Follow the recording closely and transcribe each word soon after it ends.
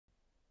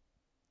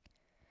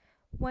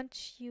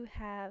Once you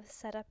have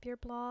set up your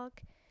blog,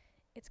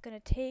 it's going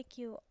to take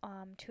you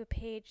to a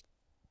page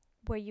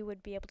where you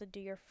would be able to do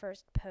your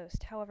first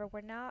post. However,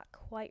 we're not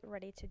quite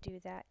ready to do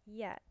that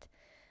yet.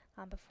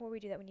 Before we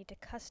do that, we need to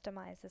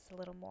customize this a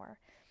little more.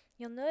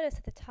 You'll notice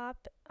at the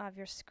top of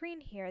your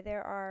screen here,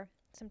 there are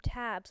some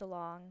tabs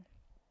along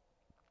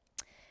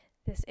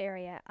this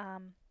area.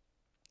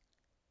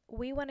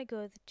 We want to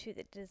go to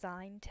the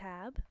Design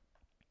tab,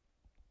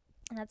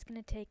 and that's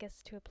going to take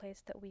us to a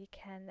place that we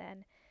can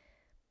then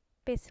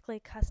basically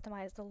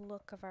customize the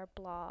look of our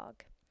blog.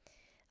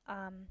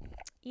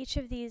 Each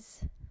of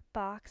these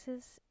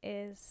boxes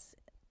is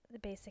the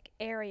basic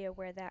area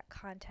where that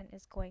content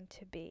is going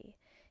to be.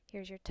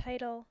 Here's your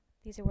title.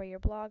 These are where your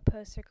blog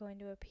posts are going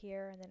to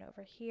appear, and then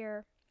over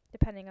here,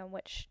 depending on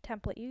which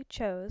template you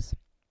chose,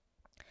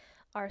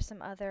 are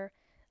some other,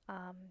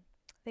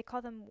 they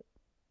call them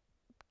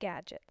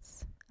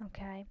gadgets.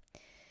 Okay.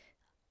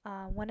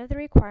 One of the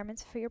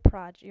requirements for your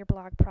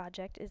blog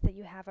project is that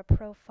you have a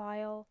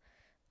profile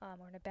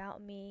or an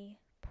About Me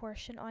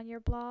portion on your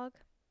blog,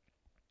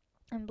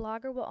 and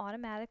Blogger will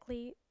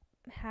automatically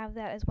have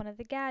that as one of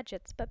the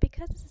gadgets. But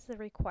because this is a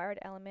required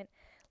element,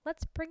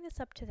 let's bring this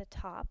up to the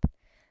top.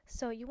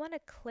 So you want to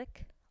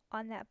click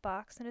on that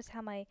box. Notice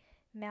how my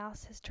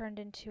mouse has turned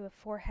into a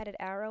four-headed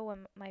arrow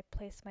when I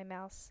place my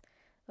mouse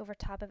over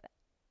top of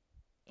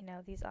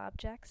these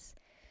objects.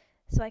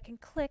 So I can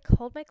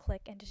hold my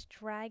click, and just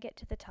drag it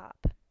to the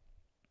top.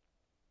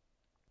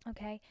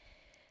 Okay.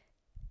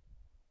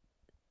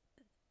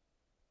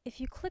 If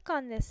you click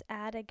on this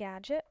Add a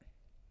Gadget,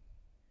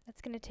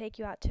 that's going to take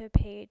you out to a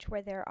page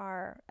where there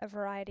are a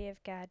variety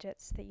of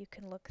gadgets that you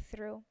can look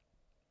through.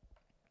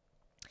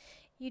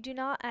 You do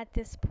not at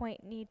this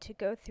point need to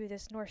go through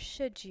this, nor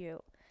should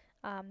you.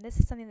 This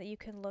is something that you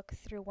can look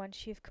through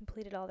once you've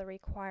completed all the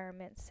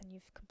requirements and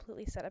you've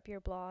completely set up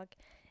your blog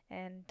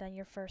and done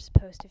your first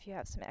post if you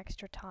have some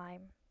extra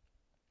time.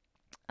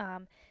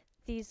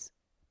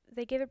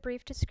 They give a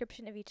brief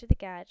description of each of the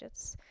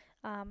gadgets.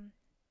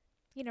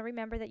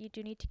 Remember that you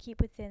do need to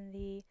keep within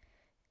the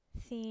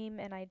theme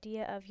and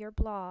idea of your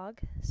blog,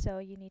 so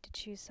you need to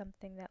choose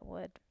something that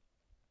would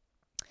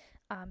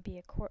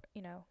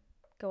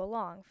go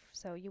along.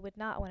 So you would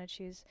not want to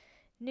choose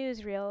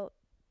newsreel,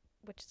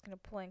 which is going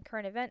to pull in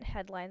current event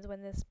headlines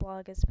when this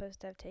blog is supposed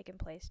to have taken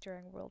place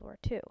during World War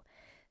II.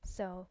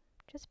 So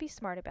just be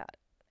smart about it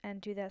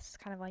and do this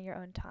kind of on your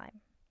own time.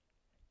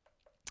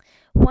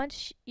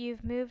 Once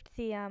you've moved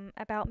the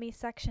About Me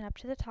section up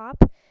to the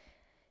top,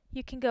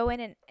 you can go in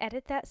and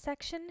edit that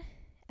section,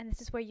 and this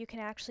is where you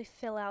can actually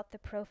fill out the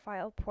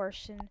profile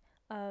portion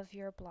of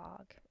your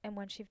blog. And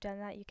once you've done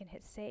that, you can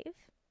hit save.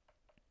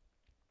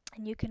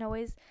 And you can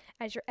always,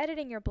 as you're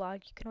editing your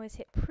blog, you can always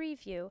hit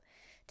preview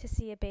to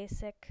see a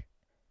basic,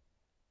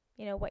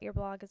 what your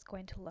blog is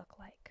going to look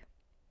like.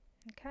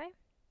 Okay?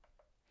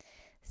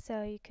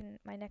 So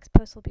my next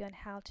post will be on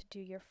how to do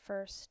your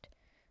first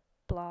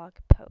blog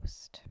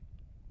post.